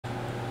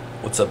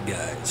What's up,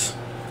 guys?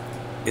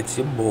 It's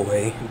your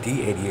boy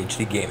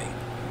DADHD Gaming,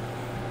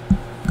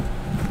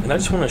 and I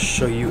just want to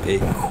show you a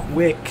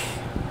quick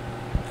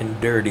and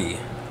dirty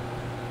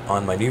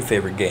on my new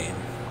favorite game,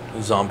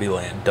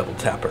 Zombieland Double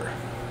Tapper.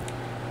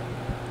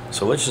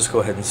 So let's just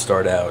go ahead and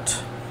start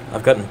out.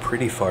 I've gotten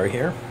pretty far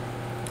here,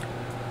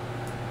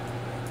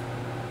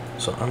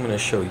 so I'm going to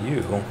show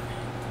you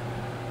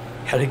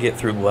how to get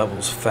through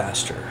levels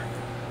faster.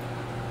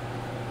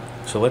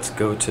 So let's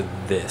go to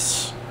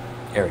this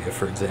area,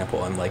 for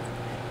example. I'm like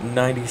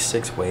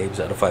 96 waves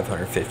out of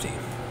 550.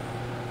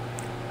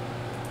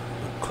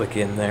 Click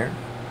in there.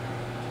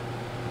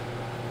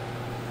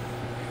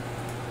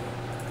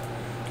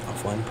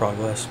 Offline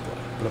progress, blah,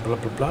 blah, blah,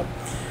 blah, blah.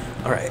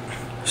 Alright,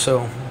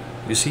 so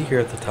you see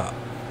here at the top,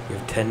 we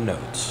have 10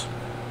 nodes.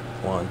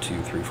 1,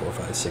 2, 3, 4,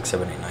 5, 6,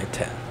 7, 8, 9,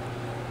 10.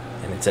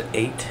 And it's at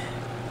 8.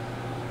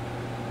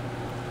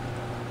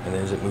 And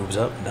then as it moves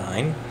up,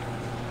 9.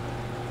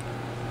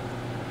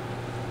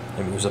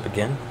 It moves up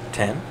again,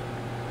 10.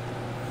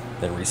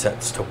 Then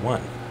resets to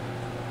 1.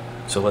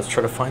 So let's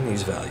try to find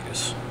these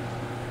values.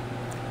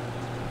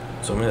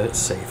 So I'm going to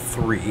say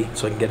 3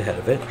 so I can get ahead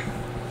of it.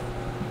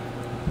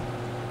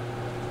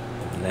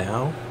 And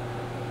now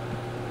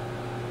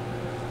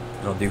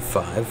I'll do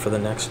 5 for the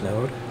next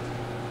node.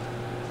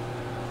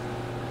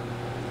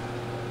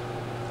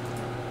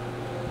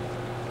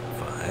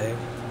 5.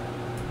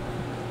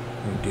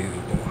 And do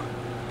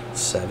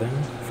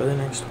 7 for the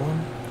next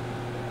one.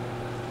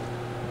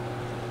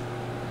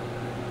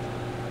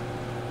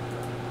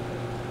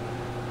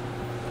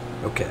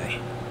 Okay,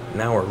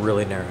 now we're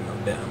really narrowing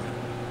them down.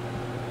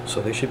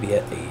 So they should be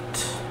at 8.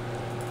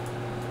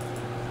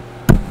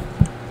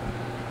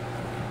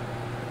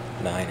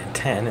 9 and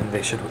 10, and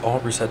they should all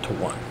reset to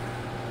 1.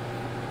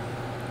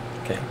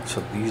 Okay,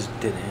 so these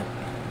didn't.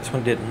 This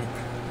one didn't.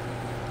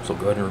 So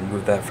we'll go ahead and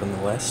remove that from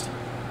the list.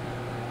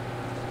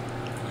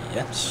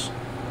 Yes.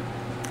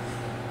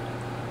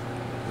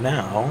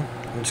 Now,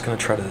 I'm just going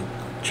to try to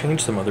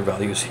change some other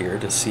values here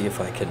to see if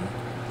I can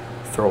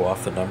throw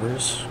off the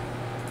numbers.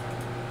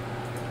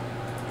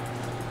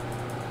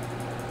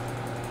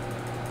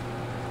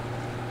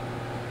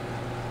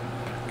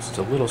 It's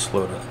a little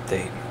slow to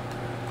update.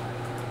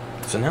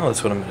 So now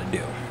that's what I'm going to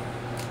do.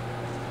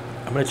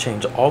 I'm going to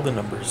change all the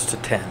numbers to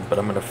 10, but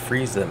I'm going to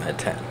freeze them at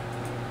 10.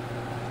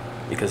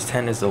 Because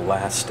 10 is the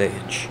last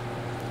stage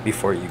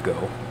before you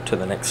go to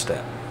the next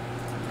step.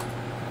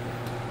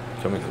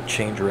 So I'm going to go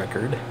change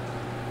record,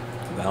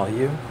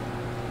 value,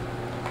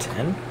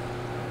 10.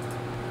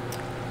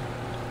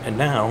 And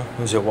now,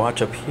 as you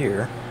watch up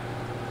here,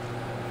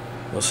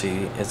 you'll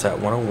see it's at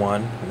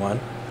 101, 1.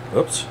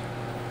 Oops.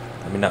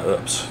 I mean, not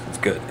oops, it's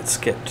good. It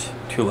skipped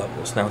 2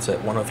 levels. Now it's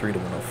at 103 to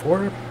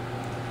 104,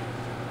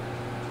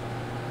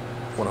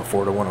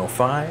 104 to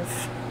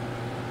 105,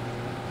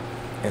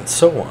 and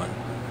so on.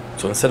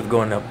 So instead of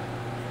going up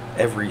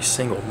every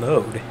single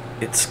node,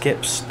 it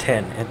skips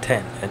 10 and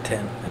 10 and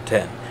 10 and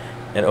 10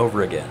 and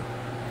over again.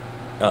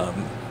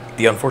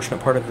 The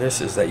unfortunate part of this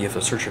is that you have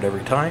to search it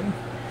every time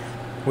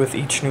with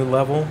each new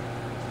level,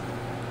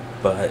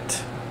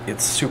 but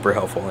it's super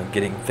helpful in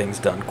getting things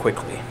done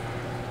quickly.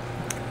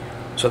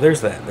 So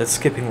there's that. That's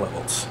skipping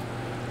levels.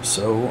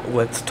 So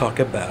let's talk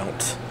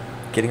about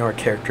getting our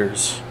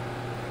characters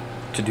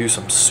to do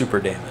some super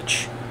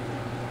damage.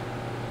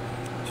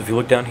 So if you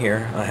look down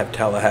here, I have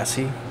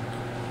Tallahassee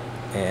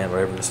and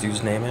whatever this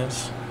dude's name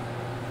is.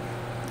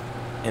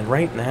 And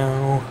right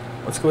now,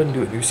 let's go ahead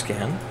and do a new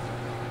scan.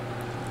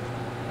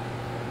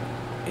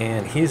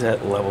 And he's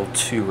at level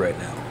 2 right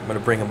now. I'm going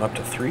to bring him up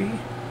to 3.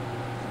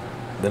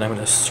 Then I'm going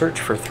to search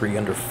for 3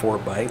 under 4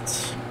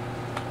 bytes.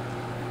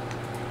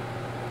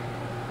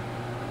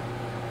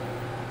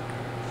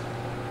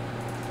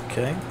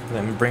 Okay,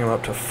 then bring them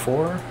up to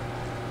 4.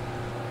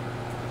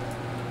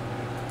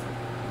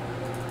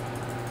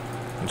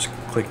 Just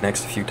click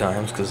next a few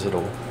times because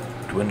it'll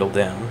dwindle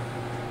down.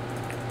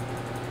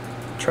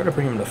 Try to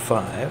bring them to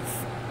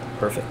 5.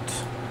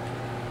 Perfect.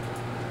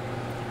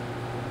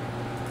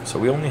 So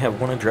we only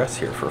have one address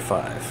here for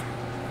 5.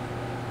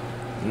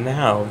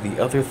 Now, the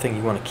other thing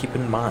you want to keep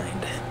in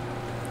mind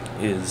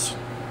is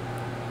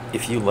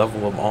if you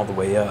level them all the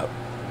way up,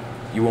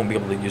 you won't be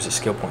able to use the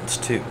skill points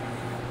too.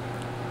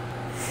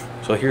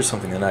 So here's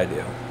something that I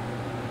do.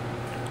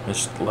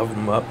 Just level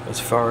them up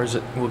as far as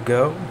it will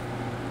go.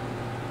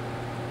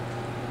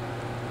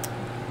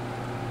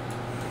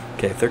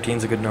 Okay, 13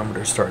 is a good number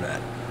to start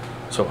at.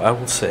 So I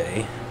will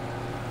say,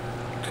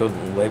 go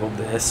label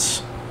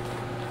this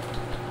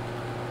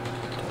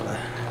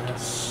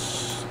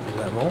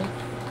level.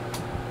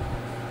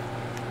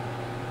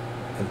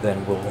 And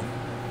then we'll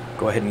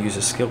go ahead and use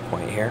a skill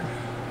point here.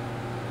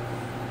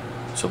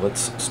 So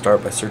let's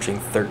start by searching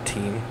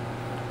 13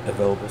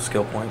 available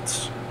skill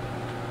points.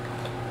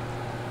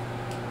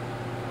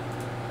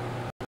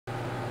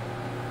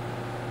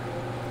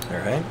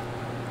 Alright,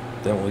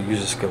 then we'll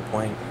use a skill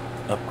point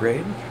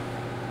upgrade.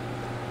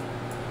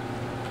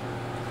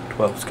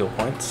 12 skill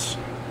points.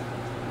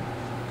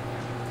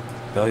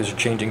 Values are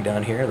changing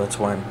down here, that's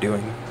why I'm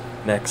doing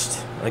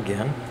next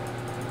again.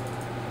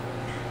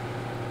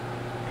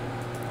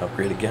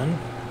 Upgrade again.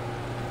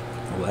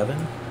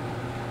 11.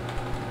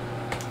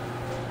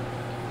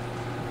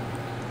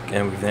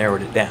 And we've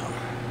narrowed it down.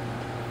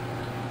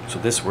 So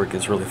this work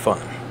is really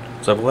fun.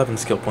 So I have 11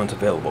 skill points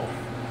available.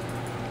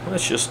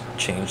 Let's just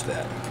change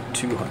that.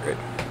 200.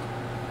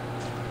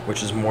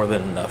 Which is more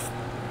than enough.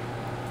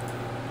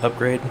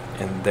 Upgrade,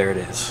 and there it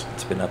is.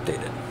 It's been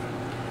updated.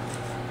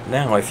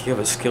 Now, if you have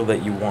a skill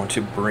that you want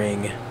to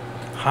bring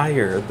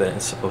higher than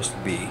it's supposed to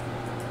be,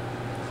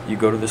 you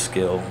go to the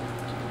skill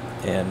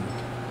and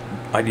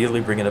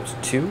ideally bring it up to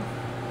 2.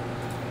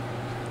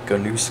 Go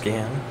new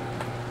scan.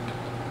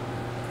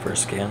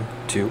 First scan,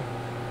 2.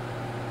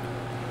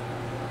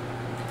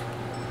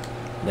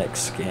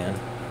 Next scan,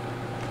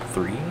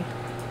 3.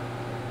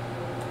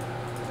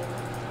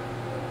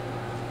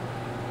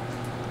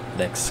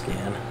 Next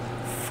scan,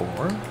 4.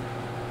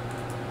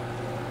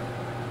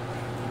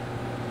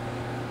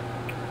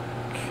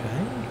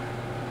 Okay.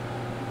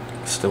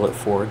 Still at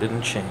 4,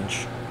 didn't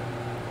change.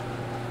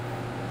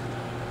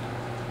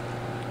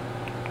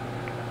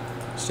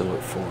 Still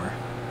at 4.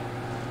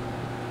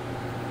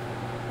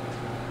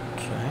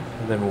 Okay,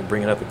 and then we'll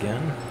bring it up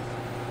again.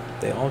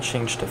 They all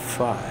changed to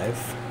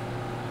 5.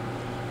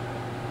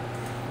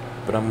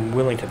 But I'm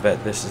willing to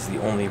bet this is the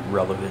only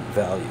relevant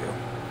value,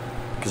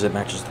 because it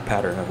matches the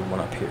pattern of the one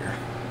up here.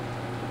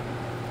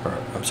 Or,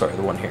 I'm sorry,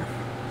 the one here.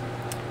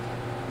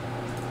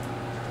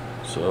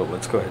 So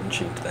let's go ahead and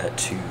change that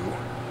to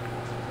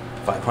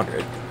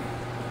 500.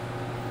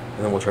 And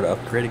then we'll try to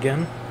upgrade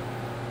again.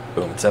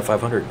 Boom, it's at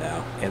 500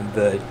 now. And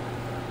the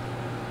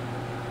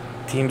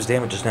team's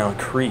damage is now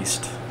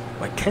increased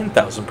by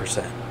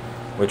 10,000%,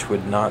 which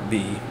would not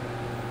be...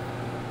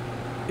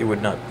 it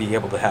would not be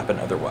able to happen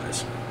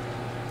otherwise.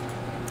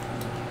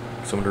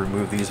 So I'm going to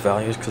remove these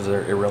values because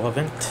they're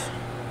irrelevant.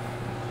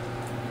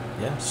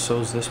 Yeah, so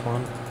is this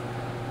one.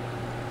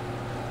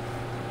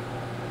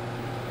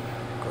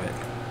 Go ahead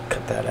and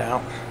cut that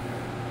out.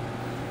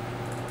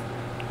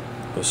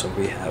 So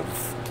we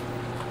have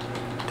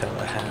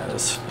Tella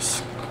has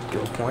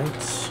skill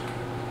points.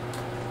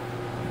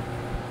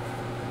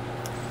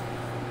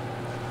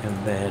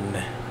 And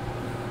then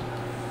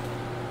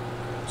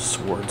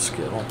sword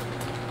skill.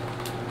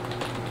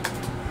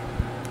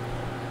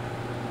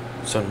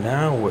 So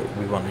now what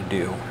we want to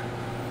do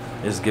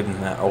is give them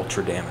that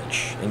ultra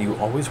damage. And you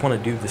always want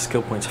to do the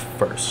skill points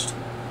first.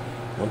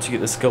 Once you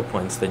get the skill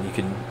points, then you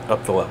can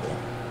up the level.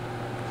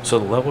 So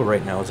the level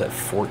right now is at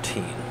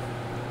 14.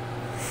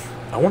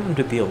 I want them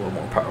to be a little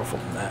more powerful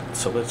than that.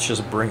 So let's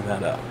just bring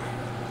that up.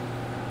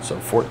 So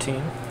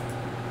 14.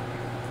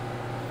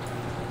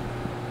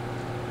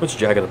 Let's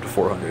jack it up to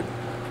 400.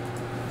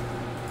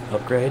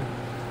 Upgrade.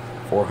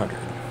 400.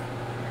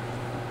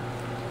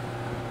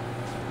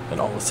 And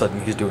all of a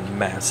sudden he's doing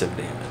massive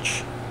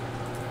damage.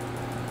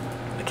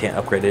 I can't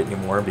upgrade it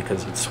anymore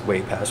because it's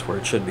way past where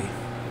it should be.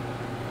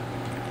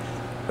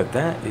 But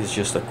that is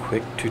just a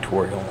quick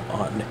tutorial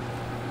on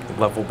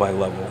level by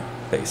level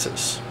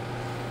basis.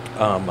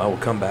 I will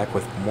come back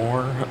with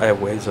more. I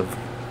have ways of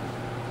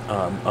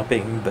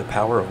upping the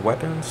power of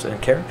weapons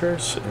and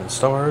characters and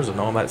stars and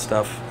all that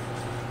stuff,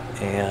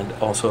 and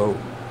also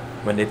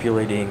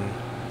manipulating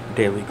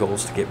daily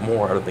goals to get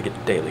more out of the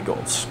daily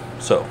goals.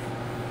 So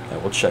I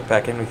will check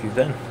back in with you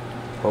then.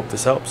 Hope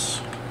this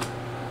helps.